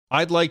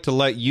I'd like to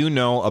let you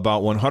know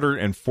about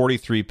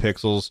 143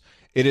 Pixels.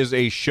 It is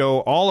a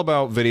show all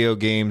about video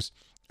games.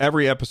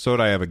 Every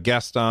episode I have a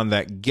guest on.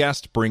 That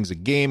guest brings a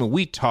game and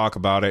we talk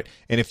about it.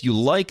 And if you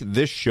like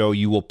this show,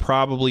 you will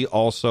probably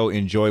also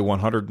enjoy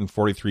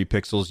 143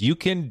 Pixels. You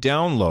can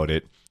download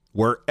it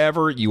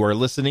wherever you are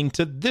listening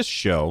to this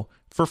show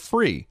for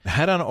free.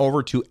 Head on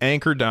over to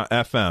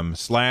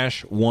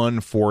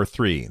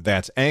anchor.fm/143.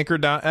 That's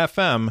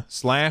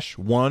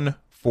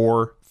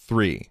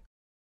anchor.fm/143.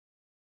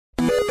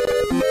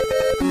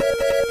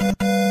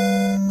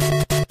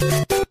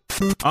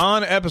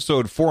 On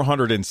episode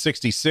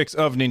 466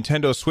 of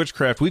Nintendo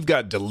Switchcraft, we've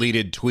got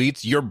deleted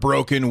tweets. Your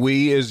broken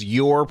Wii is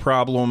your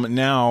problem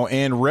now,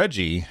 and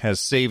Reggie has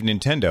saved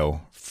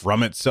Nintendo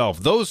from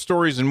itself. Those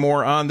stories and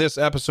more on this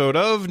episode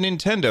of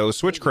Nintendo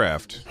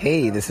Switchcraft.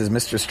 Hey, this is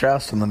Mr.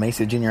 Strauss from La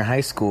Mesa Junior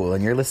High School,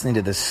 and you're listening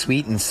to the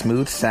sweet and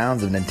smooth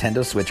sounds of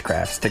Nintendo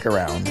Switchcraft. Stick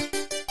around.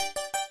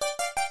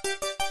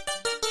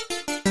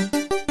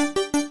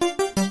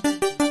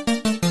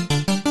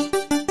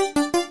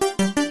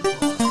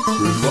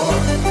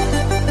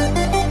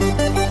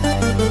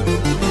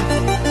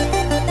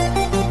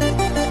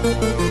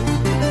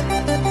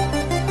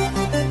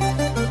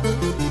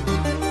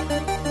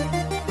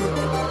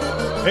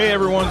 Hey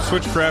everyone,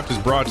 Switchcraft is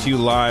brought to you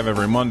live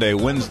every Monday,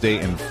 Wednesday,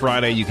 and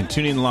Friday. You can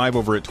tune in live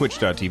over at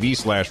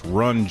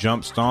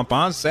twitch.tv/runjumpstomp.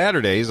 On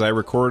Saturdays, I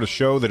record a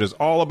show that is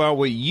all about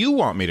what you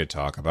want me to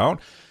talk about.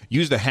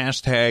 Use the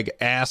hashtag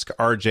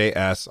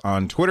AskRJS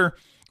on Twitter,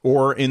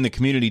 or in the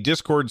community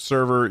Discord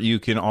server, you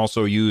can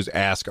also use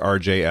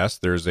AskRJS.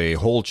 There's a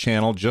whole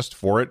channel just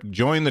for it.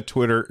 Join the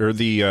Twitter or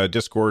the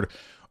Discord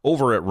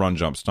over at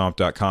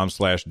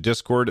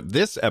runjumpstomp.com/Discord.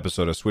 This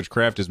episode of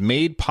Switchcraft is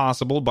made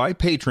possible by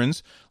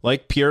patrons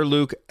like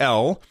Pierre-Luc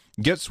L.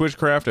 Get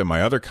Switchcraft and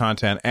my other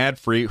content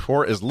ad-free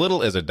for as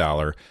little as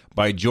 $1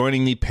 by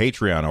joining the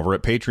Patreon over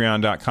at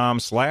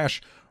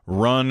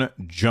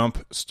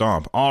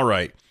patreon.com/runjumpstomp. All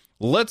right,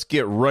 let's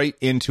get right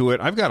into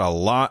it. I've got a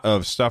lot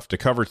of stuff to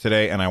cover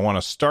today, and I want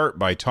to start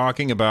by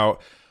talking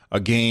about a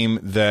game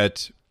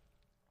that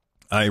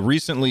I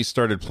recently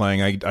started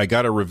playing. I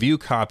got a review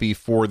copy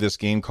for this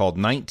game called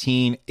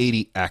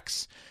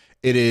 1980X.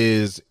 It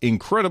is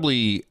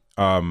incredibly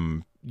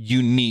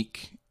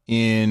unique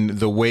in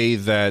the way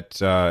that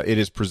it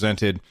is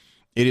presented.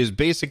 It is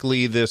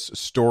basically this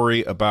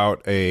story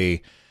about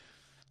a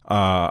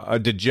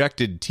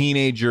dejected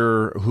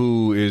teenager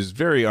who is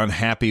very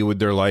unhappy with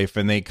their life,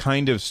 and they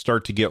kind of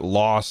start to get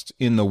lost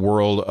in the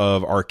world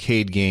of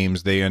arcade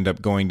games. They end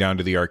up going down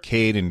to the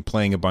arcade and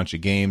playing a bunch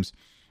of games.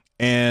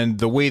 And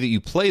the way that you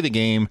play the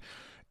game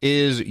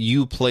is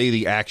you play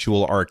the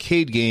actual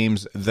arcade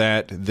games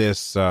that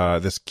this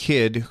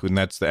kid, and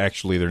that's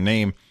actually their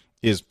name,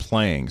 is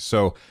playing.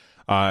 So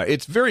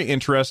it's very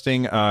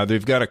interesting.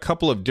 They've got a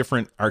couple of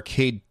different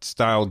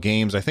arcade-style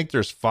games. I think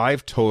there's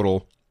 5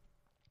 total.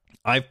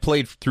 I've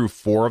played through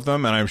 4 of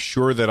them, and I'm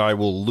sure that I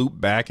will loop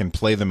back and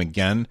play them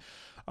again.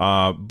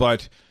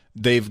 But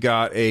they've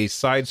got a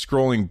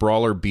side-scrolling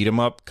brawler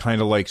beat-em-up,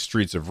 kind of like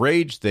Streets of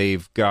Rage.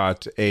 They've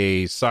got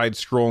a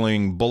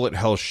side-scrolling bullet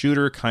hell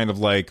shooter, kind of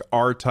like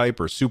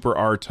R-Type or Super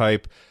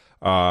R-Type,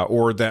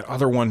 or that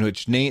other one,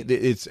 which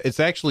it's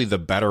actually the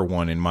better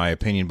one in my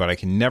opinion, but I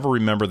can never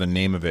remember the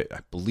name of it.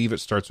 I believe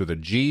it starts with a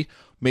G.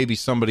 Maybe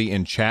somebody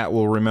in chat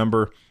will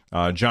remember.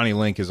 Johnny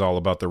Link is all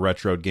about the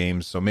retro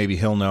games, so maybe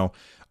he'll know.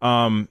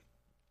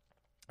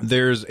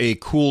 There's a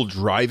cool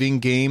driving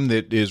game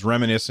that is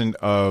reminiscent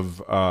of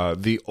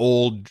the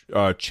old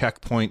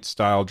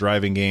checkpoint-style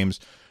driving games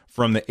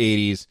from the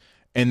 80s.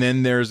 And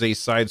then there's a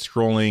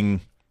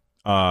side-scrolling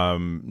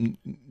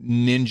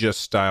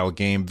ninja-style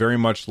game, very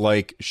much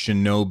like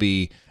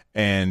Shinobi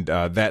and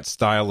that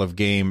style of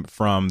game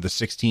from the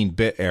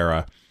 16-bit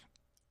era.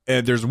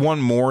 And there's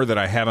one more that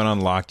I haven't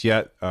unlocked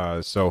yet.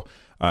 So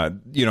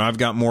I've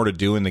got more to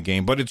do in the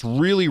game. But it's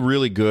really,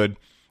 really good.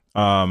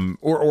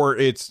 Or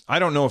it's, I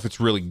don't know if it's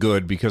really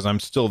good because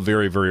I'm still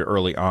very, very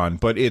early on,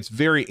 but it's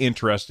very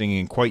interesting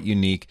and quite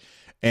unique,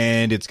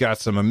 and it's got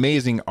some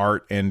amazing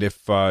art. And if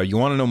you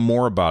want to know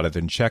more about it,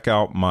 then check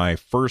out my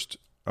first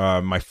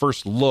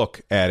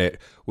look at it,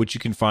 which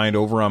you can find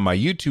over on my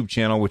YouTube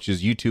channel, which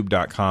is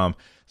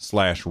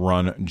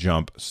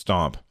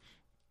youtube.com/runjumpstomp.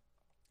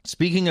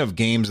 Speaking of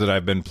games that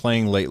I've been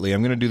playing lately,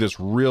 I'm going to do this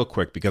real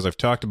quick because I've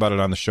talked about it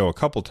on the show a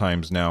couple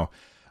times now.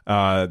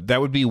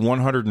 That would be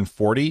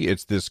 140.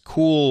 It's this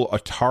cool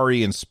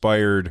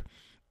Atari-inspired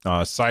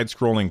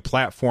side-scrolling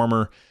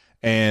platformer,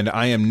 and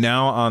I am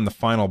now on the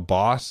final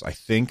boss. I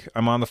think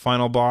I'm on the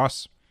final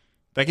boss.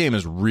 That game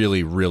is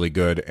really, really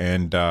good,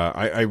 and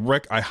I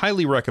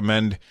highly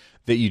recommend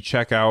that you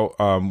check out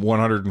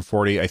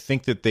 140. I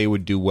think that they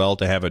would do well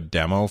to have a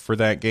demo for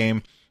that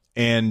game.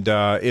 And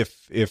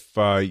if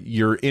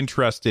you're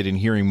interested in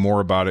hearing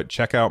more about it,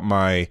 check out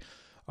my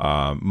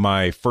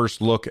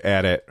first look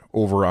at it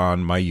over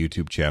on my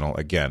YouTube channel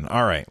again.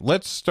 All right,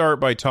 let's start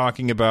by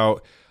talking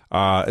about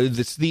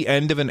it's the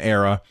end of an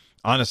era.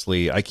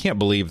 Honestly, I can't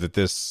believe that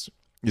this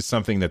is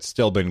something that's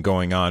still been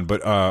going on,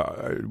 but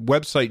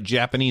website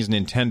Japanese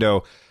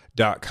Nintendo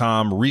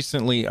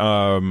recently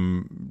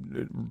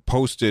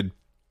posted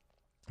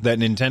that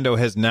Nintendo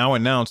has now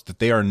announced that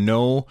they are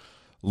no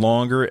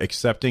longer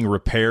accepting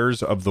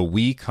repairs of the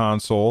Wii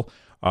console.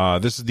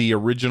 This is the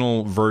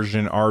original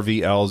version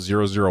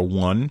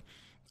RVL001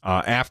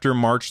 after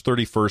March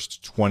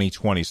 31st,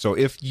 2020. So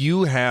if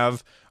you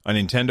have a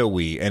Nintendo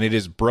Wii and it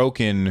is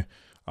broken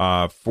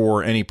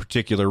for any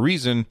particular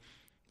reason,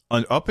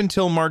 up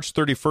until March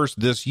 31st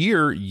this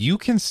year, you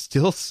can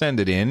still send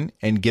it in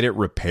and get it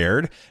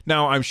repaired.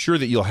 Now, I'm sure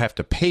that you'll have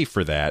to pay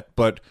for that,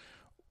 but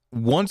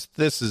once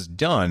this is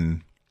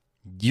done,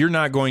 you're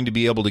not going to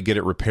be able to get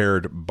it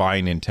repaired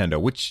by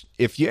Nintendo, which,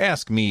 if you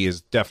ask me,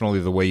 is definitely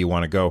the way you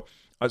want to go.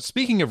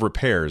 Speaking of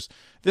repairs,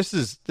 this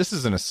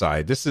is an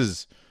aside. This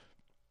is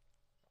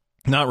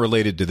not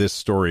related to this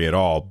story at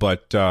all,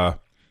 but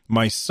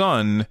my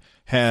son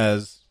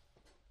has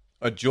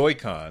a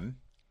Joy-Con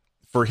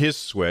for his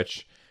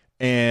Switch,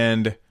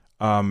 and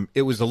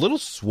it was a little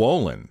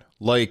swollen,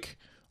 like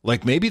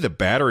maybe the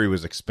battery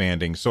was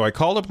expanding. So I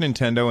called up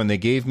Nintendo, and they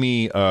gave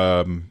me,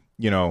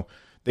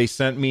 they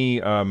sent me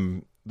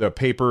the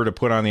paper to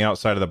put on the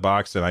outside of the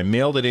box, and I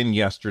mailed it in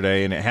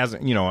yesterday, and it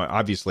hasn't,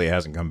 obviously it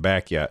hasn't come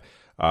back yet.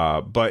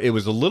 But it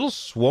was a little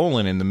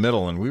swollen in the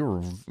middle, and we were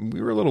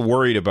a little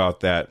worried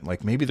about that.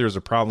 Like maybe there's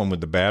a problem with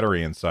the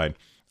battery inside.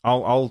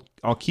 I'll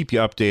keep you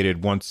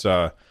updated once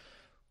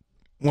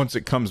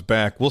it comes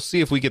back. We'll see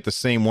if we get the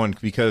same one,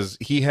 because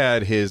he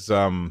had his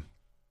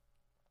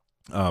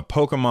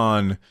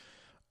Pokemon.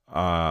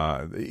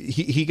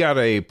 He got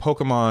a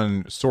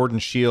Pokemon Sword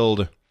and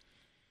Shield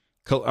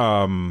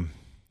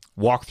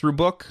walkthrough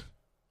book.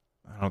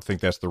 I don't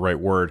think that's the right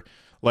word.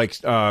 Like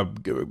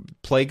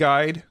play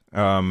guide,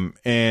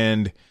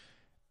 and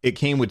it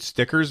came with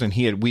stickers, and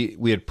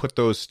we had put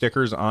those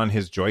stickers on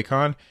his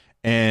Joy-Con,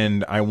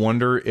 and I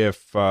wonder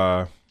if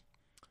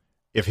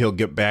he'll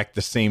get back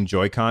the same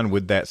Joy-Con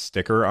with that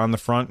sticker on the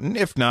front. And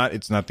if not,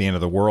 it's not the end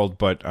of the world,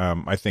 but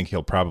I think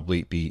he'll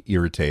probably be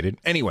irritated.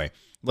 Anyway,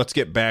 let's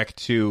get back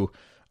to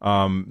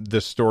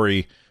this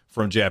story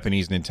from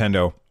Japanese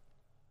Nintendo.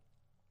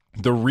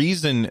 The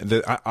reason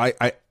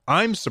that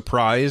I'm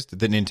surprised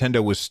that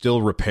Nintendo was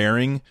still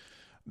repairing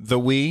the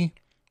Wii,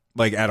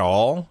 like, at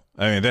all.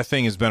 I mean, that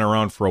thing has been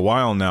around for a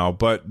while now,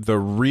 but the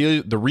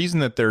reason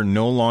that they're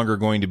no longer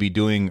going to be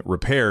doing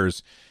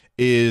repairs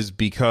is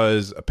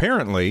because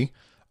apparently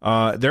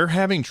they're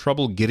having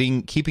trouble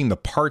keeping the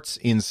parts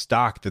in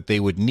stock that they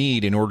would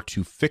need in order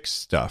to fix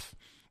stuff.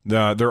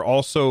 They're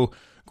also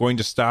going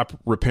to stop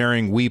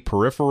repairing Wii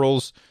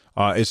peripherals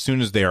as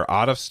soon as they are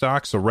out of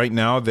stock. So right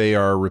now they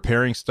are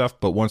repairing stuff,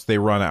 but once they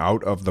run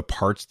out of the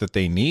parts that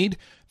they need,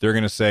 they're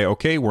going to say,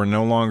 okay, we're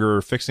no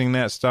longer fixing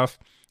that stuff.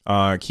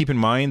 Keep in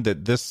mind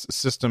that this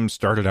system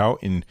started out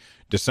in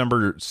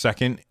December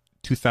 2nd,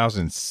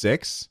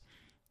 2006.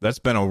 That's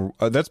been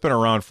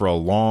around for a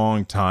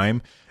long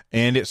time,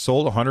 and it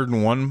sold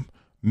 101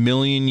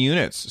 million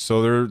units.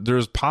 So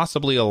there's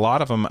possibly a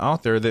lot of them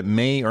out there that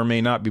may or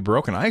may not be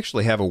broken. I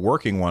actually have a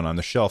working one on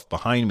the shelf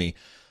behind me.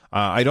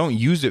 I don't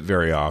use it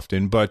very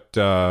often, but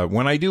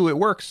when I do, it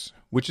works,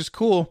 which is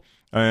cool.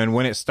 And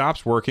when it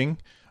stops working,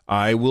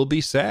 I will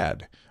be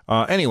sad.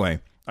 Anyway,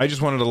 I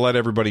just wanted to let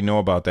everybody know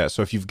about that.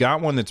 So if you've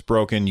got one that's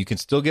broken, you can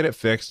still get it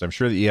fixed. I'm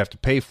sure that you have to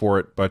pay for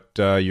it, but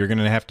you're going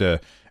to have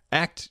to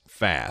act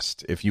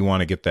fast if you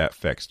want to get that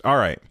fixed. All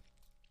right.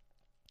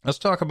 Let's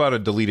talk about a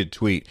deleted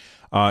tweet.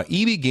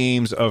 EB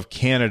Games of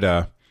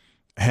Canada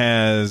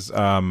has,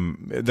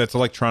 that's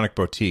Electronic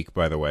Boutique,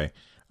 by the way,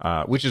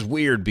 which is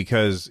weird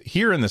because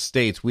here in the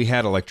States, we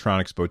had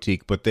Electronics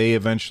Boutique, but they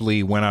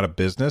eventually went out of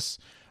business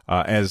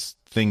as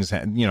things,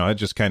 it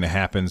just kind of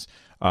happens.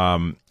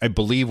 I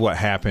believe what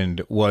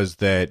happened was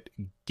that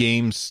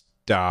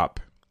GameStop,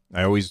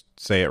 I always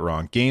say it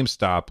wrong,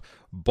 GameStop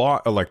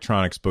bought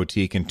Electronics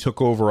Boutique and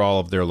took over all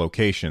of their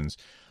locations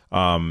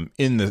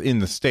in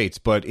the States.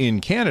 But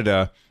in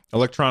Canada,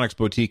 Electronics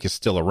Boutique is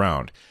still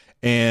around.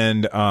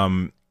 And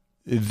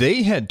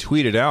they had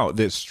tweeted out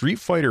that Street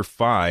Fighter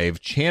V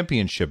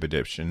Championship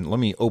Edition, let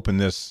me open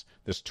this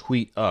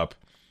tweet up.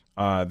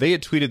 They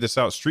had tweeted this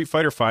out. Street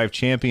Fighter V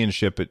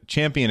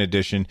Champion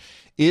Edition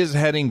is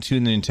heading to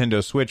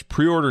Nintendo Switch.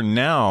 Pre-order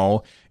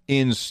now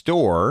in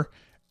store.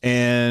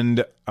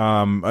 And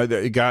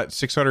it got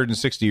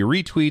 660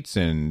 retweets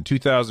and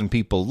 2,000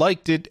 people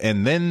liked it.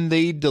 And then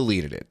they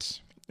deleted it.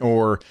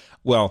 Or,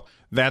 well,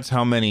 that's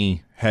how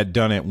many had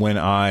done it when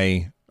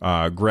I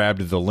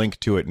grabbed the link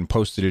to it and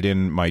posted it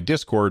in my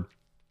Discord.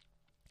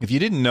 If you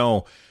didn't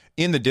know,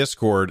 in the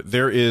Discord,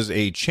 there is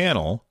a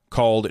channel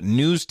called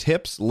News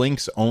Tips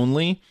Links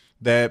Only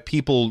that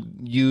people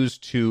use,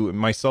 to,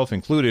 myself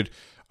included,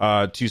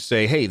 to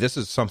say, hey, this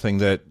is something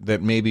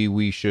that maybe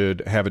we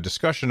should have a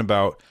discussion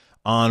about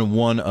on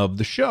one of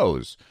the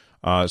shows.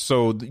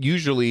 So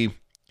usually,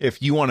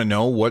 if you want to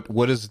know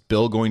what is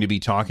Bill going to be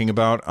talking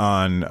about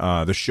on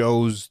the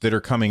shows that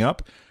are coming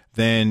up,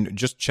 then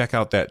just check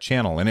out that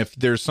channel. And if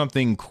there's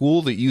something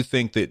cool that you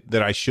think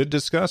that I should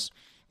discuss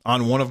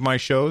on one of my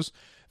shows,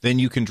 then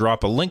you can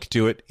drop a link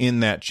to it in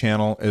that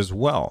channel as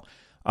well.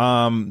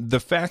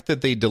 The fact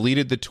that they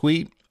deleted the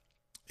tweet,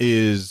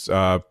 is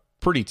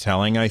pretty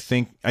telling. I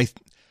think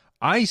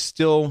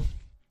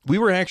we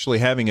were actually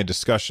having a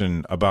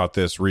discussion about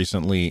this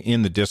recently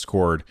in the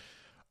Discord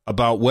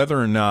about whether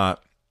or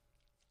not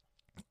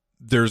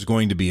there's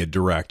going to be a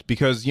direct,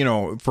 because, you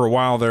know, for a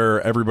while there,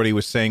 everybody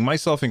was saying,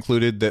 myself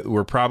included, that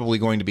we're probably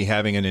going to be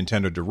having a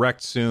Nintendo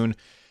Direct soon.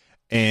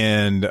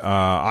 And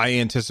I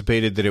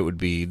anticipated that it would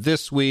be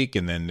this week,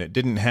 and then it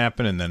didn't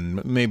happen, and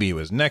then maybe it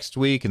was next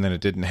week, and then it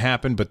didn't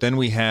happen. But then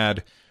we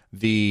had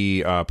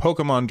the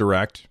Pokemon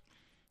Direct,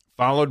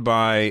 followed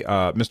by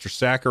Mr.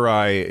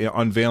 Sakurai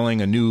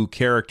unveiling a new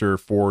character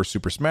for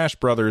Super Smash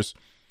Brothers.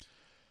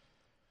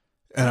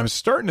 And I'm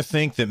starting to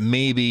think that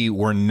maybe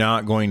we're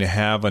not going to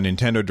have a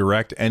Nintendo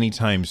Direct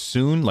anytime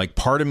soon. Like,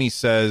 part of me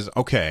says,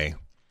 okay,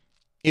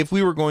 if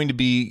we were going to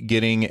be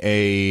getting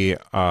a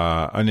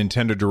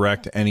Nintendo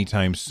Direct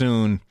anytime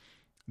soon,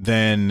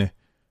 then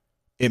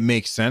it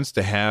makes sense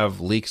to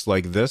have leaks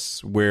like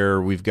this, where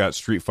we've got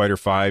Street Fighter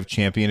V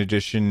Champion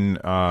Edition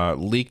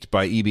leaked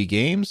by EB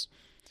Games.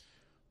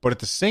 But at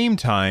the same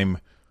time,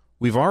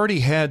 we've already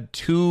had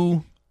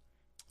 2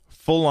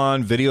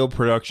 full-on video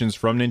productions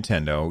from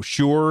Nintendo.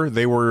 Sure,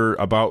 they were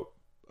about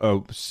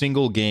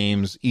single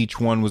games. Each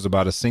one was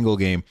about a single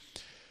game.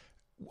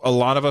 A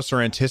lot of us are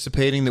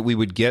anticipating that we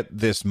would get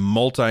this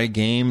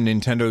multi-game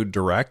Nintendo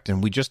Direct,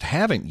 and we just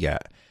haven't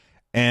yet.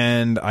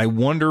 And I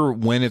wonder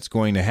when it's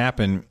going to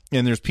happen.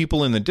 And there's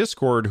people in the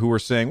Discord who are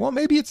saying, well,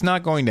 maybe it's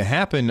not going to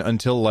happen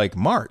until like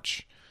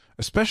March,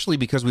 especially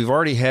because we've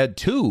already had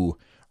 2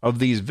 of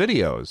these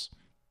videos.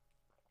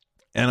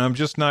 And I'm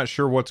just not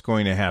sure what's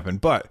going to happen.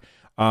 But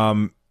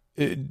I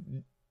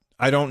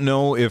don't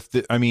know if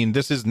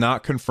this is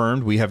not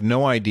confirmed. We have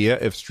no idea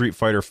if Street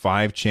Fighter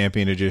V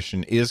Champion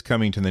Edition is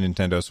coming to the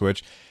Nintendo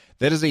Switch.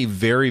 That is a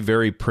very,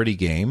 very pretty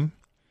game.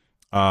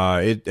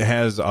 It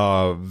has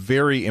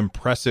very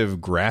impressive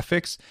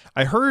graphics.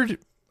 I heard,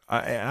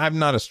 I'm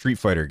not a Street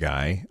Fighter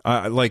guy.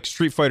 Like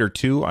Street Fighter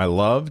 2, I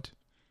loved,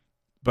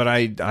 but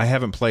I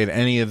haven't played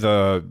any of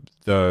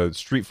the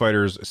Street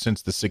Fighters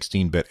since the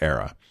 16-bit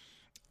era.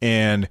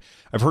 And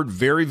I've heard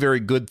very, very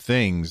good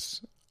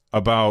things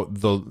about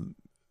the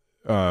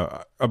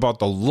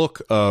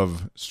look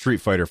of Street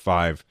Fighter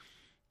V,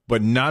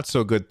 but not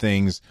so good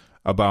things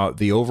about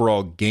the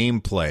overall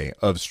gameplay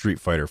of Street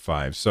Fighter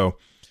V. So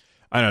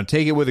I don't know,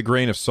 take it with a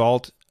grain of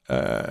salt.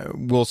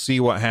 We'll see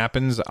what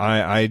happens.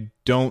 I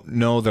don't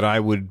know that I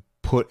would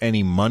put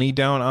any money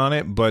down on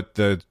it, but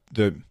the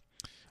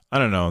I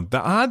don't know,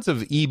 the odds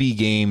of EB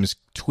Games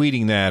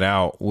tweeting that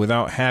out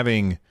without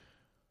having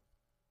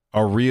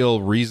a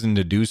real reason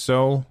to do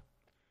so,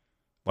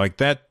 like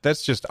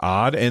that's just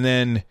odd. And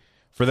then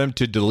for them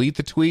to delete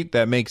the tweet,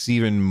 that makes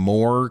even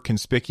more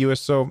conspicuous.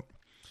 So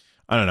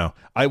I don't know.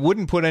 I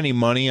wouldn't put any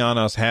money on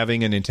us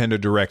having a Nintendo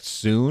Direct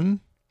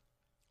soon,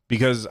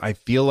 because I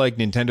feel like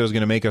Nintendo is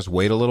going to make us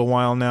wait a little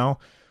while now.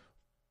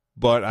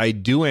 But I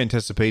do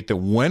anticipate that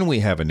when we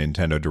have a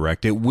Nintendo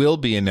Direct, it will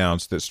be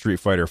announced that Street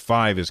Fighter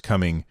V is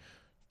coming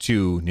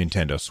to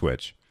Nintendo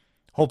Switch.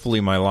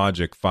 Hopefully my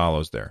logic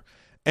follows there.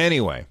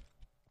 Anyway,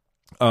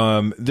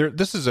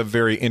 this is a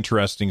very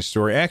interesting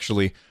story.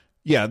 Actually,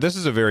 yeah, this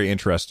is a very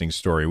interesting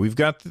story.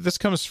 This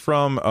comes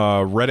from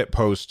a Reddit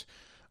post.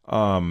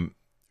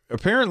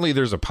 Apparently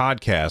there's a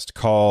podcast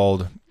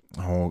called,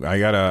 I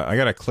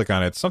gotta click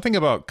on it. It's something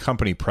about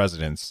company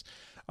presidents.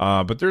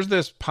 But there's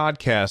this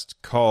podcast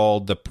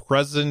called the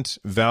Present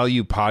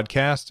Value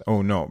Podcast.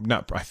 Oh, no,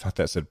 I thought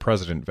that said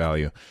President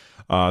Value.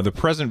 The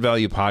Present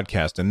Value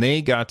Podcast. And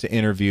they got to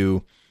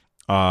interview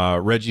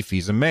Reggie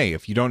Fils-Aimé.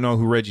 If you don't know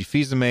who Reggie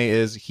Fils-Aimé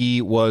is,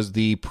 he was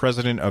the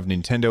president of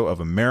Nintendo of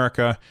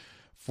America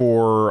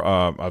for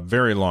a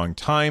very long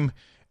time.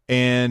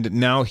 And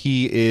now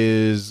he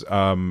is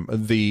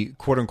the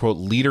quote-unquote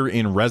leader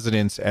in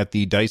residence at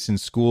the Dyson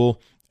School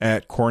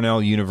at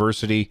Cornell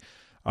University.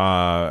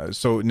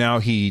 So now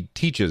he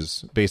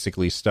teaches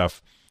basically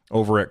stuff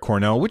over at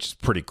Cornell, which is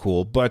pretty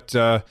cool. But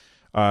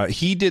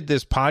he did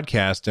this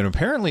podcast, and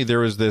apparently there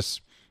was this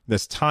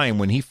time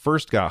when he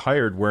first got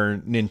hired where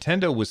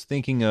Nintendo was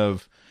thinking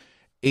of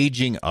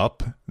aging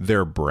up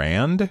their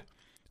brand,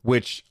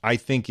 which I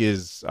think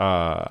is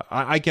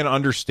I can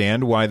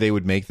understand why they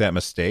would make that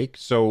mistake.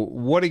 So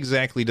what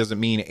exactly does it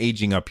mean,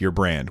 aging up your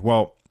brand?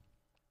 Well,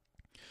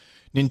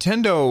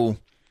 Nintendo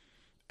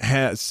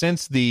has,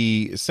 since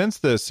the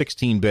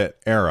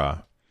 16-bit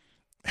era,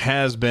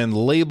 has been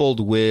labeled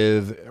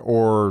with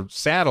or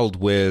saddled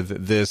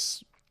with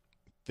this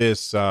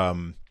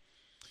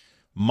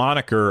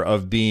moniker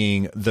of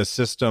being the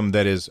system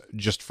that is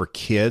just for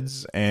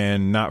kids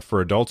and not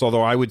for adults.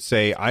 Although I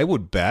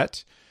would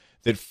bet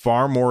that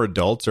far more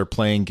adults are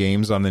playing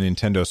games on the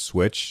Nintendo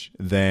Switch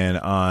than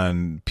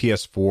on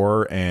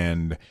PS4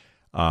 and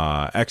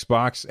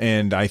Xbox,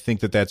 and I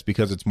think that that's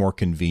because it's more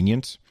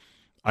convenient.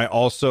 I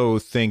also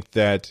think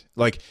that,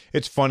 like,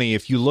 it's funny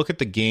if you look at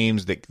the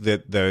games that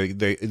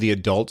the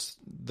adults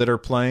that are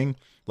playing,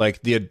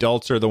 like the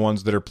adults are the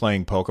ones that are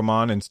playing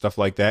Pokemon and stuff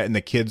like that, and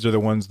the kids are the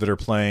ones that are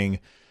playing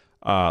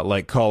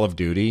like Call of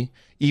Duty,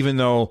 even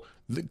though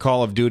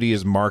Call of Duty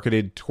is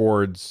marketed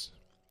towards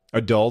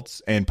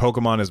adults and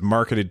Pokemon is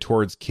marketed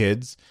towards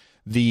kids,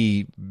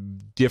 the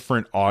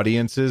different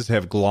audiences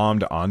have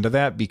glommed onto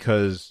that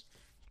because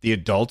the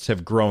adults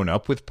have grown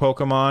up with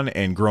Pokemon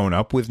and grown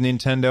up with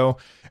Nintendo,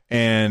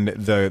 and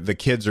the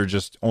kids are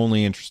just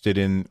only interested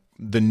in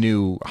the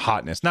new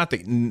hotness. Not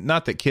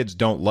that kids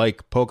don't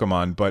like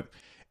Pokemon, but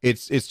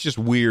it's just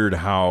weird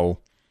how.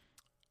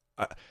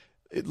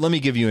 Let me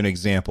give you an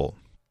example.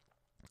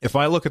 If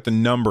I look at the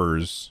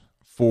numbers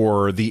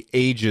for the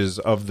ages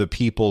of the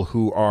people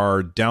who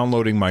are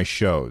downloading my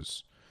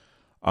shows,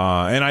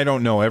 and I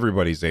don't know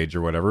everybody's age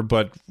or whatever,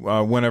 but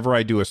whenever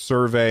I do a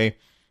survey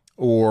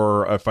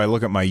or if I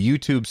look at my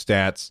YouTube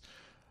stats,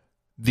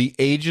 the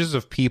ages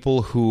of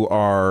people who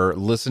are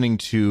listening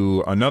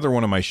to another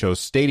one of my shows,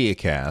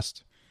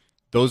 StadiaCast,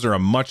 those are a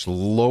much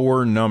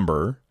lower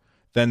number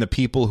than the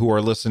people who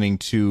are listening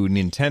to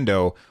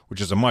Nintendo, which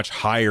is a much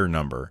higher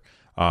number,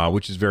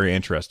 which is very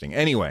interesting.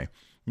 Anyway,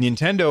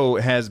 Nintendo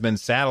has been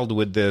saddled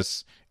with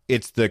this.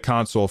 It's the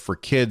console for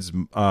kids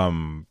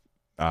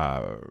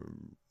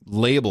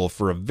label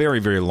for a very,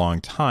 very long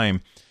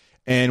time.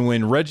 And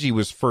when Reggie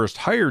was first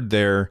hired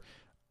there,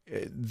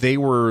 they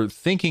were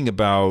thinking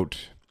about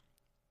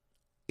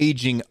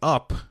aging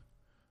up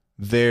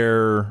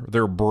their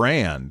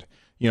brand,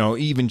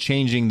 even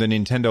changing the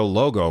Nintendo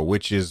logo,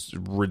 which is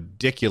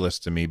ridiculous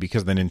to me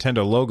because the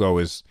Nintendo logo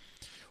is,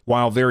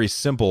 while very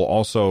simple,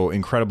 also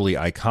incredibly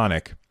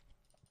iconic.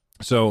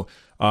 So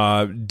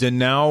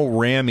Danao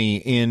Rami,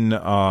 in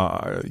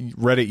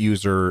Reddit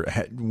user,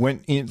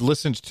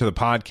 listened to the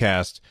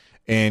podcast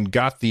and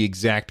got the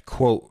exact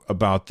quote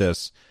about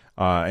this.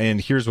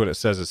 And here's what it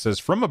says. It says,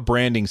 from a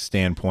branding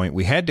standpoint,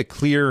 we had to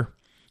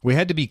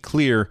be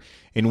clear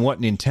in what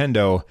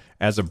Nintendo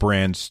as a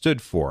brand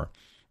stood for,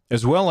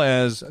 as well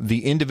as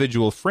the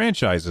individual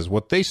franchises,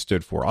 what they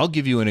stood for. I'll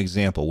give you an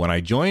example. When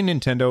I joined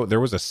Nintendo, there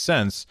was a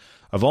sense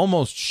of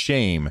almost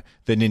shame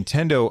that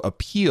Nintendo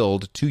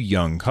appealed to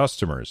young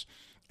customers,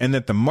 and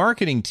that the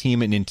marketing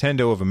team at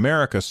Nintendo of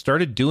America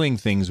started doing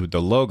things with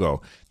the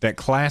logo, that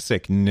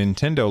classic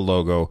Nintendo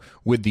logo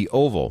with the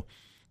oval.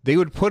 They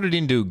would put it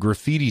into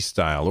graffiti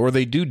style, or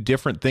they do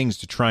different things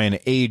to try and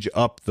age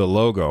up the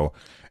logo.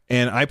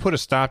 And I put a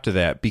stop to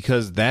that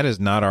because that is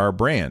not our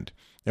brand.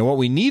 And what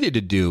we needed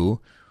to do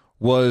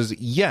was,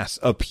 yes,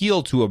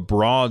 appeal to a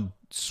broad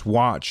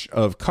swatch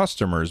of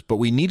customers, but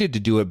we needed to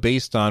do it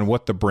based on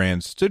what the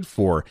brand stood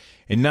for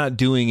and not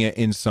doing it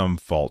in some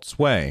false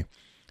way.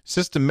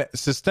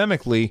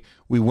 Systemically,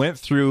 we went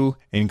through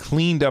and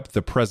cleaned up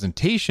the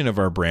presentation of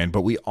our brand,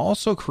 but we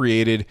also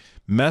created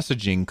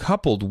messaging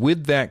coupled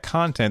with that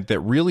content that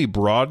really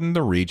broadened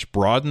the reach,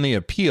 broadened the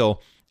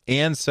appeal,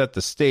 and set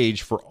the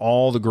stage for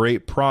all the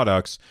great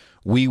products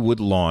we would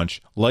launch,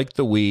 like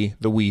the Wii,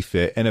 the Wii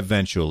Fit, and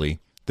eventually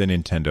the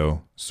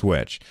Nintendo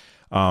Switch.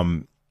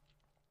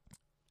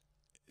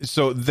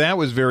 So that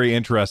was very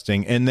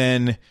interesting. And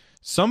then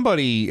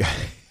somebody...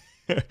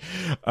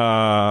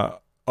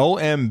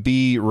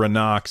 OMB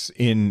Renox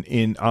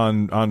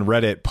on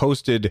Reddit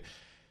posted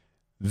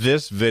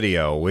this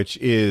video, which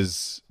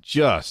is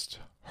just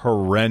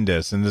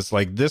horrendous. And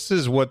this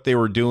is what they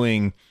were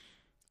doing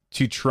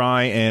to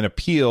try and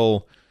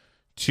appeal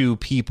to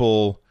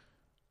people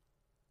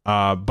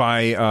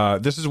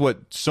this is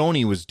what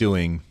Sony was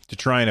doing to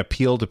try and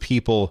appeal to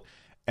people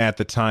at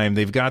the time.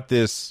 They've got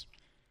this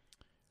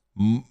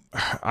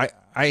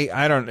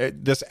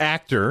this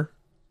actor.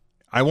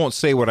 I won't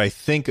say what I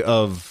think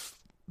of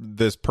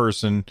this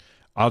person.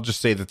 I'll just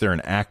say that they're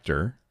an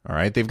actor. All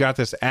right. They've got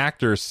this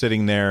actor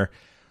sitting there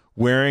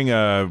wearing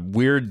a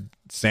weird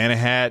Santa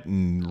hat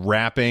and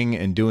rapping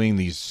and doing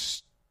these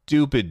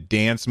stupid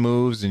dance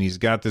moves. And he's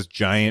got this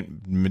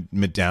giant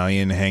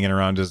medallion hanging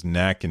around his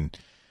neck. And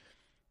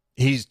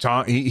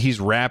he's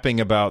rapping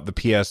about the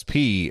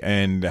PSP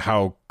and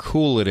how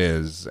cool it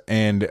is.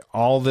 And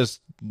all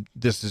this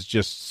is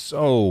just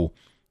so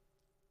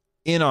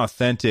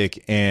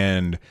inauthentic.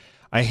 And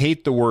I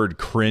hate the word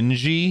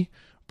cringy,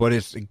 but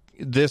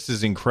this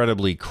is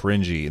incredibly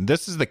cringy. And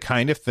this is the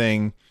kind of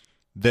thing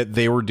that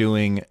they were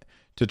doing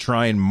to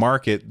try and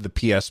market the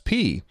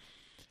PSP.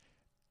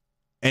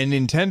 And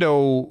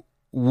Nintendo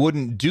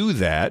wouldn't do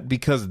that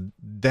because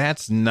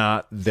that's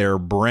not their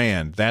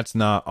brand. That's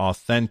not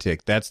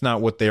authentic. That's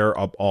not what they're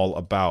all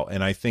about.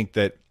 And I think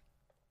that,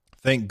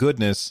 thank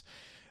goodness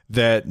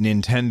that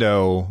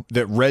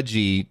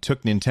Reggie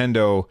took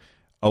Nintendo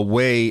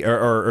away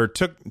or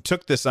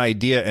took this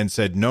idea and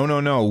said,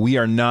 no, we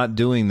are not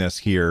doing this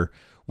here.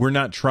 We're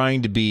not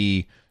trying to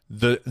be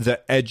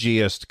the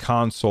edgiest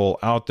console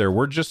out there.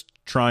 We're just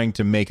trying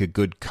to make a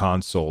good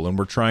console, and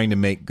we're trying to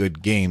make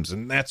good games.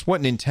 And that's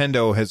what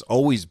Nintendo has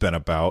always been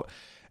about.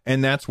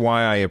 And that's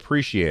why I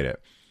appreciate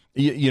it.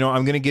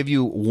 I'm going to give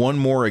you one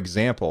more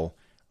example.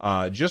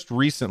 Just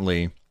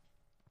recently,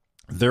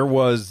 there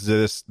was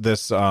this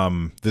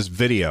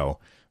video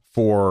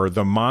for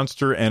the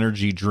Monster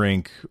Energy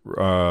drink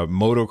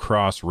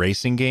motocross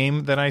racing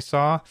game that I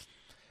saw,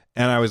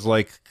 and I was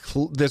like,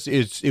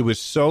 it was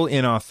so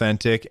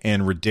inauthentic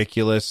and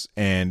ridiculous,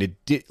 and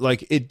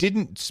it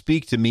didn't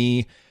speak to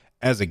me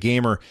as a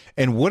gamer.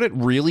 And what it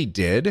really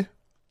did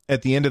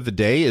at the end of the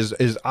day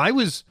is I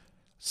was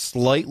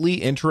slightly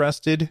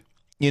interested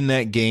in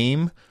that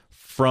game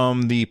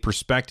from the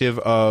perspective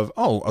of,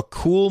 oh, a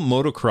cool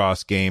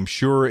motocross game.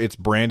 Sure, it's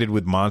branded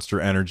with Monster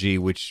Energy,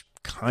 which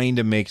kind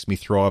of makes me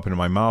throw up into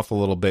my mouth a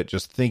little bit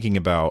just thinking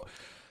about.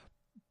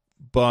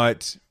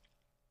 But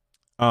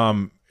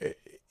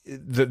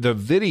the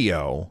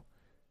video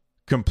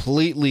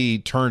completely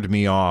turned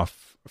me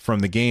off from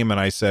the game, and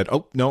I said,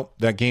 oh, no,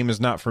 that game is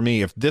not for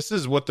me. If this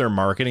is what their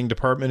marketing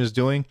department is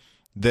doing,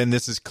 then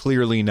this is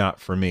clearly not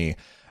for me,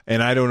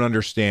 and I don't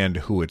understand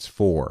who it's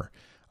for.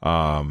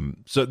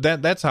 So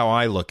that's how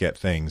I look at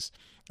things.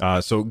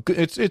 So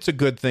it's a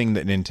good thing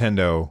that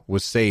Nintendo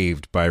was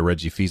saved by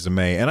Reggie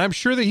Fils-Aimé, and I'm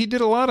sure that he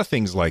did a lot of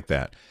things like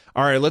that.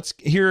 All right, let's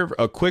hear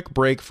a quick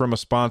break from a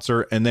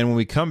sponsor, and then when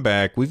we come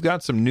back, we've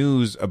got some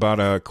news about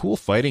a cool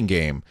fighting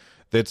game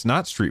that's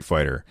not Street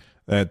Fighter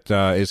that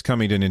is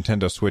coming to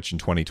Nintendo Switch in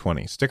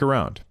 2020. Stick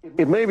around.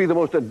 It may be the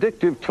most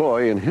addictive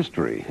toy in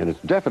history, and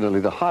it's definitely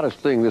the hottest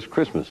thing this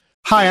Christmas.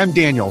 Hi, I'm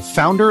Daniel,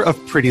 founder of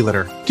Pretty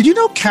Litter. Did you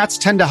know cats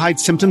tend to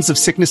hide symptoms of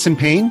sickness and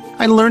pain?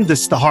 I learned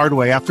this the hard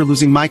way after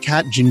losing my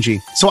cat,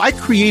 Gingy. So I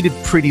created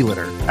Pretty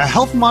Litter, a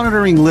health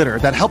monitoring litter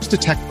that helps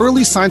detect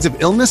early signs of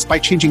illness by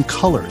changing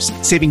colors,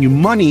 saving you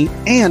money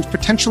and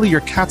potentially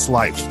your cat's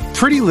life.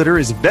 Pretty Litter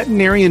is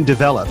veterinarian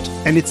developed,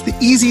 and it's the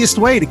easiest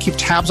way to keep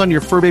tabs on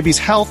your fur baby's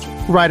health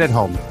right at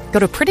home. Go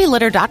to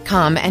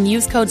prettylitter.com and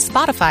use code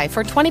SPOTIFY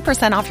for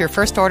 20% off your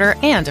first order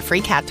and a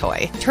free cat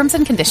toy. Terms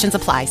and conditions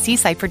apply. See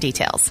site for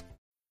details.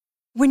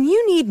 When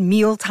you need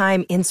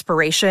mealtime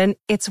inspiration,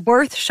 it's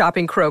worth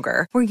shopping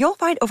Kroger, where you'll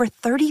find over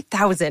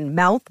 30,000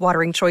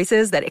 mouth-watering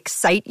choices that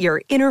excite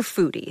your inner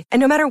foodie. And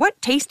no matter what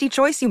tasty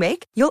choice you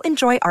make, you'll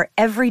enjoy our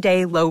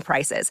everyday low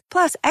prices,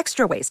 plus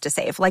extra ways to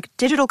save, like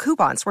digital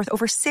coupons worth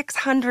over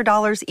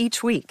 $600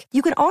 each week.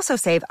 You can also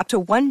save up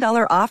to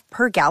 $1 off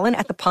per gallon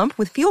at the pump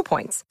with fuel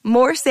points.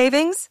 More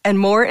savings and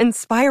more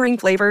inspiring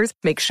flavors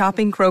make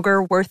shopping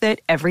Kroger worth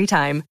it every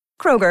time.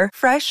 Kroger,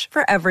 fresh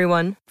for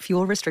everyone.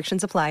 Fuel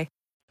restrictions apply.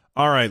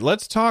 All right,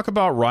 let's talk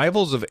about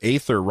Rivals of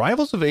Aether.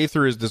 Rivals of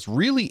Aether is this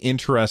really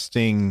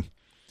interesting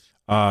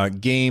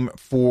game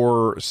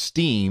for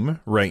Steam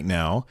right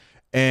now.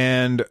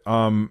 And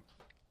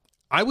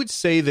I would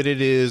say that it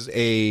is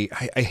I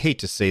hate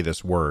to say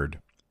this word,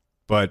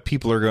 but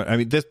people are going, I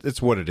mean,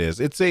 it's what it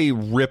is. It's a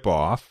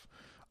ripoff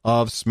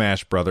of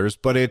Smash Brothers,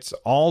 but it's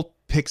all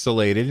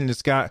pixelated, and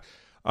it's got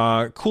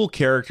cool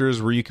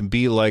characters where you can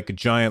be like a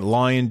giant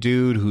lion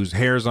dude whose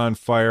hair's on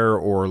fire,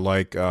 or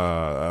like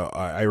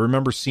I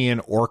remember seeing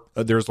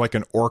there's like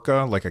an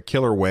orca, like a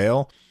killer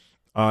whale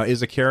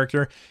is a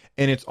character,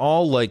 and it's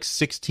all like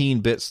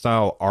 16-bit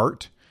style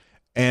art,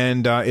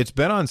 and it's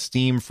been on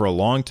Steam for a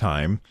long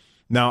time.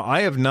 Now,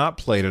 I have not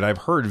played it. I've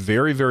heard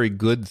very, very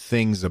good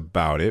things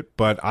about it,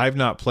 but I've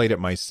not played it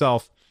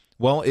myself.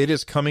 Well, it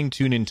is coming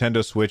to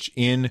Nintendo Switch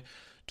in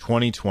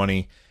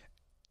 2020.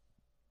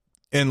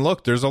 And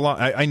look, there's a lot.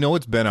 I know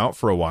it's been out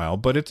for a while,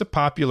 but it's a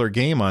popular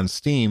game on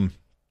Steam,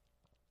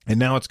 and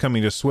now it's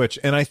coming to Switch.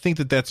 And I think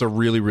that that's a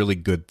really, really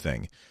good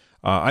thing.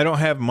 I don't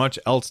have much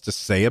else to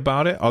say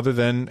about it other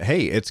than,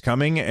 hey, it's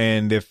coming,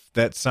 and if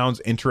that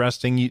sounds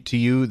interesting to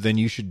you, then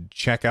you should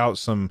check out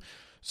some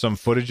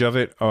footage of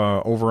it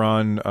over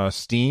on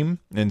Steam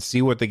and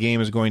see what the game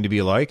is going to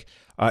be like.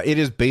 It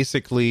is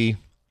basically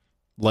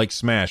like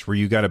Smash, where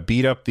you got to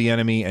beat up the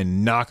enemy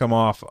and knock them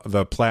off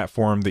the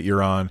platform that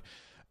you're on.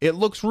 It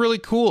looks really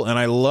cool, and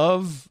I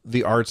love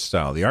the art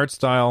style. The art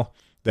style,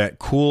 that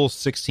cool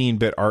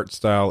 16-bit art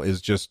style,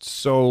 is just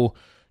so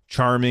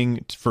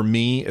charming for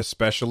me,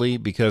 especially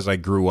because I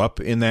grew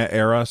up in that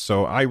era.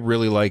 So I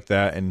really like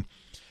that, and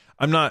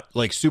I'm not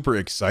like super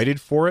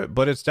excited for it,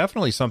 but it's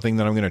definitely something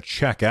that I'm going to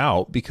check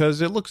out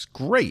because it looks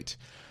great.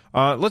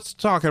 Let's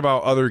talk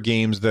about other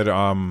games that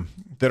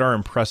are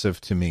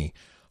impressive to me.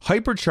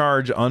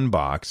 Hypercharge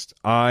Unboxed.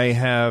 I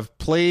have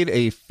played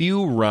a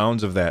few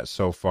rounds of that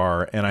so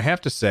far, and I have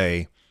to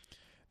say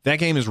that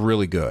game is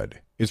really good.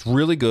 It's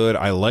really good.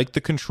 I like the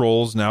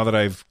controls now that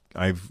I've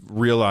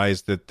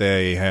realized that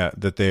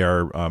they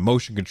are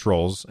motion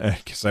controls,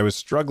 because I was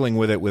struggling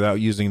with it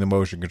without using the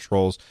motion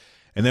controls,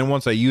 and then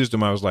once I used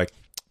them, I was like,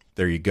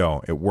 there you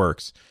go, it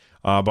works.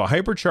 But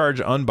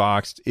Hypercharge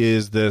Unboxed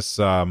is this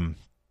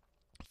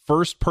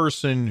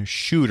first-person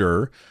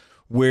shooter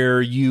where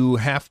you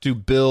have to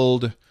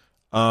build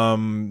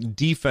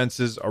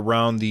defenses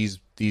around these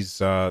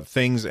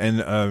things,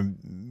 and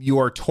you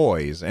are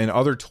toys, and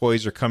other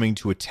toys are coming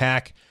to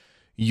attack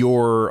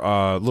your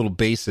little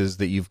bases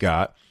that you've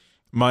got.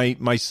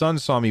 My son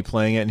saw me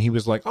playing it, and he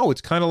was like, oh,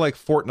 it's kind of like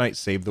Fortnite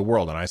Save the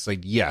World. And I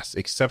said, yes,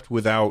 except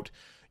without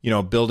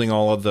building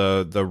all of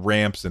the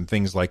ramps and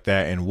things like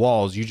that and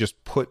walls. You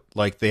just put,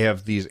 like, they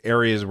have these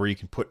areas where you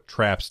can put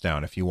traps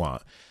down if you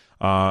want,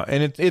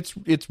 and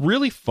it's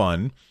really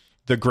fun.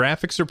 The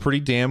graphics are pretty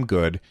damn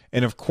good,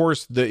 and of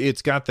course,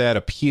 it's got that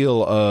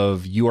appeal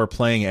of you are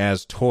playing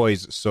as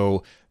toys,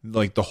 so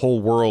like the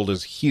whole world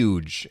is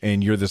huge,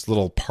 and you're this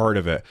little part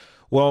of it.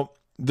 Well,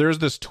 there's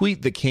this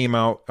tweet that came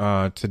out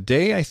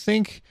today, I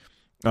think,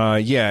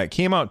 Yeah, it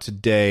came out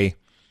today.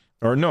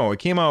 Or no, it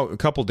came out a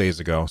couple days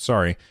ago.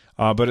 Sorry.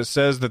 But it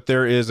says that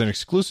there is an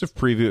exclusive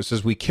preview. It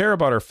says, we care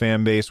about our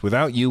fan base.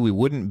 Without you, we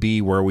wouldn't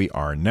be where we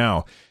are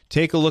now.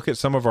 Take a look at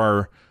some of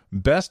our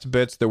best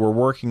bits that we're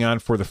working on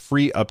for the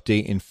free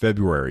update in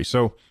February.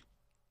 So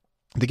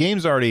the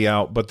game's already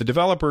out, but the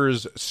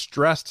developers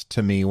stressed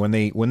to me when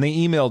they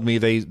emailed me,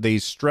 they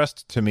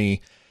stressed to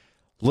me,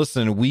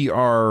 listen, we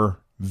are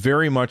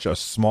very much a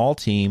small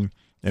team,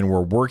 and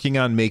we're working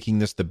on making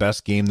this the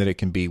best game that it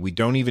can be. We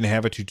don't even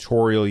have a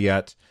tutorial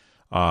yet.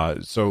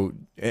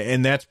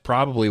 And that's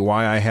probably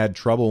why I had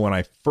trouble when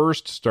I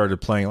first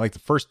started playing. Like the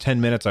first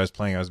 10 minutes I was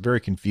playing, I was very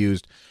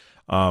confused.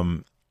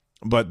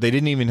 But they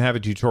didn't even have a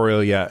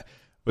tutorial yet.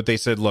 But they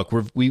said, look,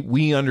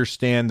 we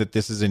understand that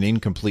this is an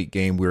incomplete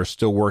game. We're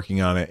still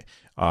working on it.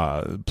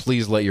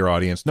 Please let your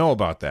audience know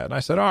about that. And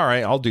I said, all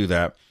right, I'll do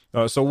that.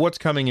 So what's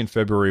coming in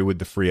February with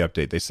the free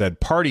update? They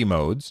said party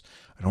modes.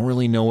 I don't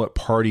really know what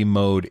party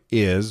mode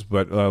is,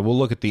 but we'll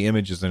look at the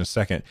images in a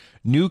second.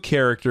 New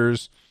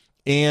characters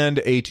and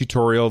a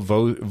tutorial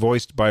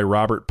voiced by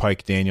Robert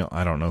Pike Daniel.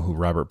 I don't know who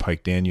Robert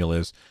Pike Daniel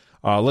is.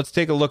 Let's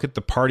take a look at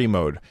the party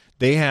mode.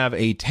 They have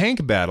a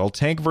tank battle,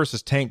 tank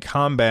versus tank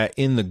combat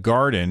in the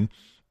garden,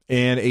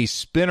 and a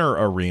spinner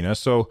arena.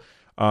 So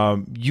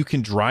you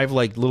can drive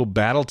like little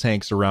battle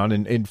tanks around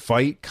and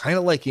fight kind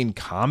of like in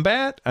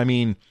combat. I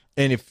mean,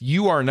 and if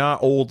you are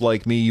not old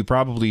like me, you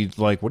probably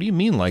like, what do you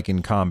mean like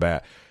in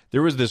combat?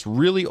 There was this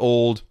really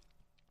old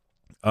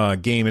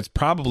game. It's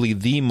probably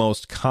the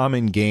most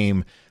common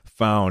game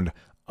found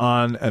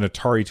on an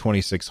Atari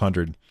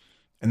 2600,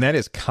 and that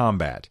is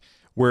Combat,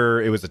 where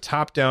it was a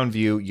top-down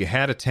view. You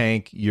had a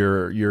tank,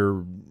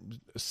 your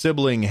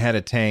sibling had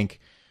a tank,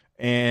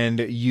 and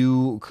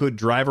you could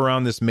drive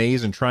around this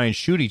maze and try and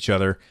shoot each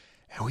other.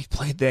 And we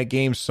played that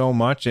game so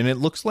much, and it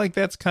looks like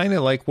that's kind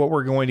of like what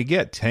we're going to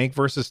get, tank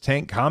versus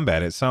tank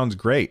combat. It sounds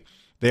great.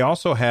 They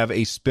also have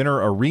a spinner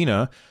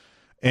arena,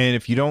 and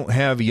if you don't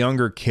have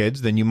younger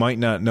kids, then you might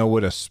not know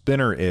what a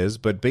spinner is,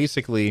 but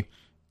basically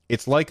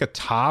it's like a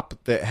top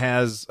that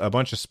has a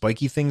bunch of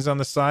spiky things on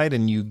the side,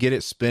 and you get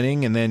it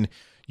spinning, and then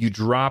you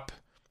drop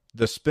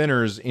the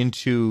spinners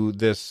into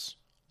this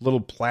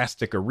little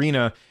plastic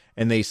arena,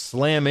 and they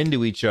slam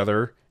into each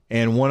other,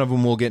 and one of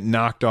them will get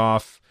knocked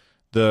off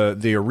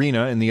the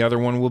arena, and the other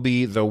one will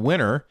be the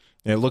winner.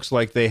 And it looks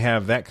like they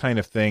have that kind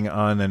of thing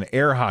on an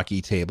air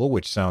hockey table,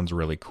 which sounds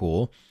really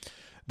cool.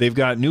 They've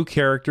got new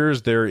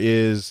characters.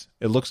 It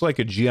looks like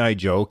a G.I.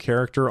 Joe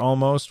character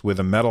almost with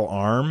a metal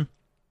arm.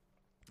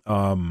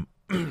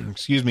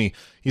 Excuse me.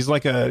 He's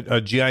like a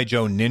G.I.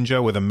 Joe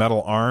ninja with a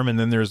metal arm. And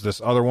then there's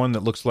this other one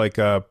that looks like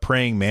a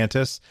praying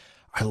mantis.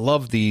 I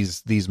love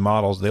these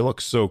models. They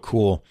look so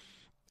cool.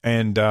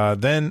 And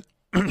then,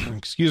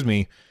 excuse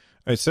me,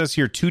 it says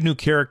here 2 new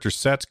character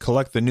sets.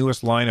 Collect the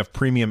newest line of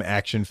premium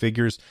action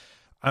figures.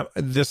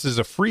 This is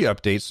a free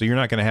update, so you're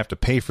not going to have to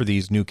pay for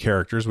these new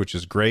characters, which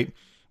is great.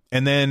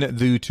 And then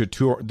the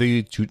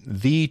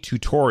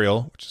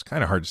tutorial, which is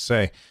kind of hard to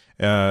say.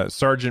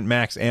 Sergeant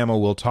Max Ammo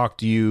will talk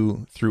to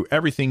you through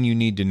everything you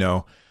need to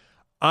know.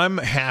 I'm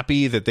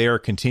happy that they are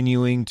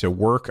continuing to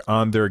work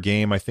on their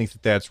game. I think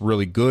that that's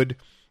really good.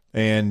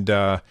 And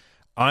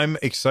I'm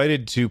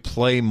excited to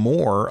play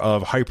more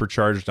of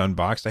Hypercharged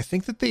Unboxed. I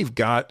think that they've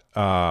got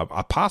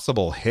a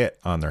possible hit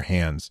on their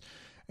hands.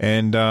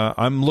 And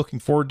I'm looking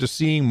forward to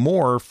seeing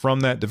more from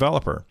that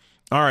developer.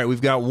 All right,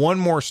 we've got one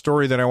more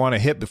story that I want to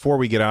hit before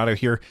we get out of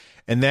here.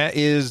 And that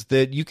is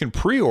that you can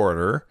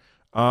pre-order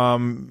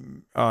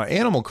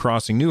Animal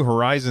Crossing New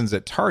Horizons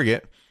at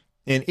Target,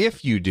 and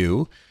if you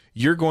do,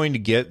 you're going to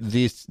get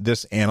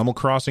this Animal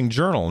Crossing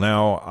journal.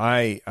 Now,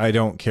 I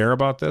don't care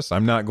about this.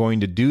 I'm not going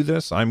to do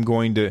this.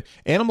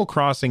 Animal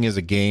Crossing is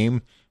a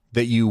game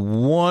that you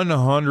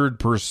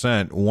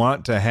 100%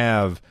 want to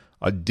have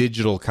a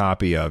digital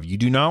copy of. You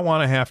do not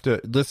want to have to.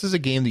 This is a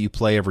game that you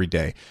play every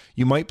day.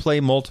 You might play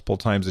multiple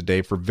times a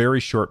day for very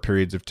short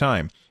periods of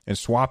time, and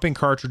swapping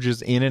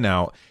cartridges in and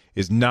out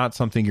is not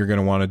something you're going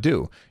to want to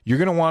do. You're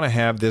going to want to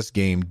have this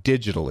game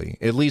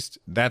digitally. At least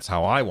that's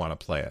how I want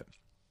to play it.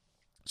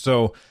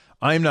 So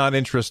I'm not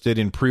interested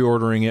in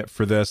pre-ordering it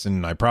for this,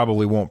 and I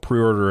probably won't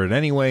pre-order it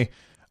anyway.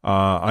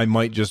 I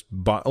might just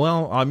buy.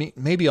 Well, I mean,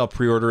 maybe I'll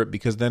pre-order it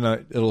because then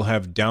it'll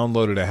have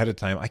downloaded ahead of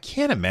time. I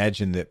can't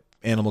imagine that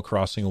Animal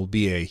Crossing will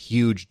be a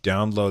huge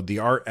download. The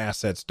art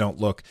assets don't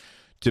look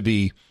to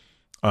be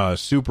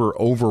super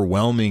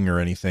overwhelming or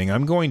anything.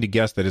 I'm going to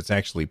guess that it's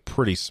actually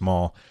pretty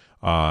small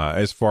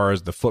as far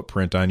as the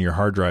footprint on your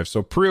hard drive.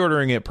 So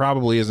pre-ordering it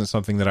probably isn't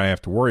something that I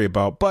have to worry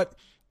about. But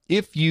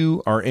if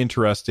you are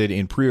interested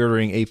in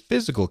pre-ordering a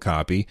physical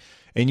copy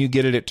and you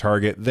get it at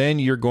Target, then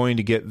you're going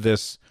to get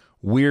this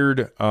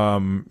weird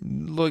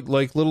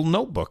like little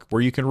notebook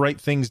where you can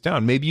write things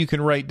down. Maybe you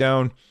can write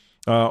down,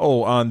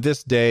 on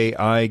this day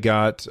I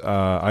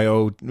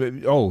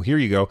owe, here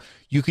you go.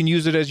 You can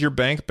use it as your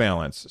bank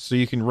balance. So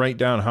you can write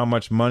down how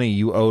much money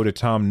you owe to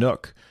Tom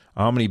Nook,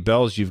 how many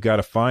bells you've got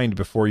to find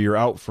before you're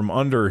out from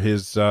under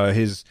his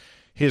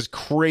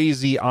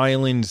crazy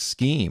island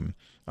scheme.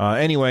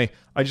 Anyway,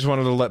 I just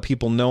wanted to let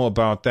people know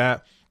about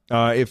that.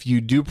 If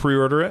you do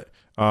pre-order it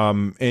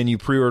and you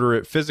pre-order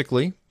it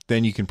physically,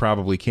 then you can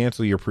probably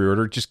cancel your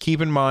pre-order. Just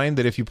keep in mind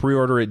that if you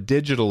pre-order it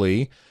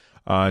digitally,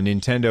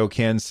 Nintendo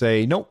can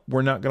say, nope,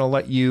 we're not going to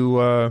let you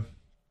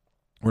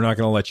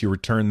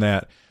return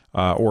that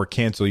or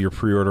cancel your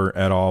pre-order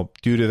at all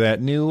due to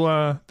that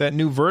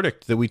new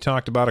verdict that we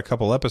talked about a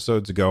couple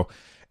episodes ago.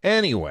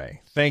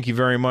 Anyway, thank you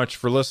very much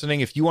for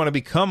listening. If you want to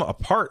become a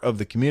part of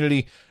the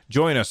community,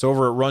 join us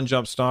over at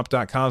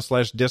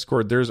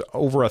runjumpstomp.com/Discord. There's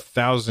over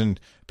 1,000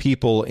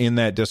 people in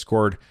that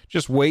Discord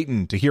just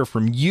waiting to hear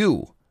from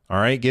you. All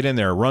right, get in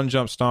there,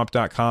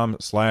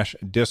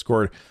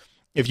 runjumpstomp.com/Discord.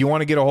 If you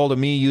want to get a hold of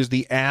me, use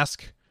the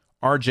Ask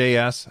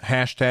RJS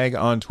hashtag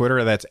on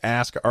Twitter. That's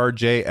Ask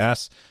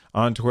RJS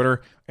on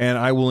Twitter. And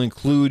I will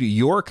include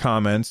your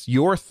comments,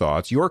 your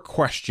thoughts, your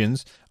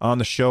questions on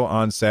the show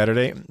on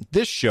Saturday.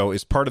 This show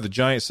is part of the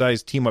Giant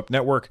Size Team Up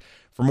Network.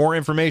 For more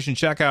information,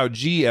 check out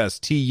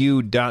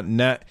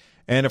gstu.net.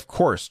 And of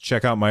course,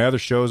 check out my other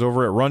shows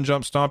over at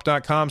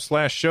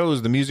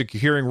runjumpstomp.com/shows. The music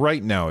you're hearing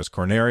right now is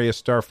Corneria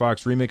Star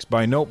Fox remixed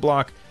by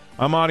Noteblock.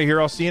 I'm out of here.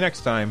 I'll see you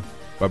next time.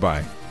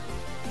 Bye-bye.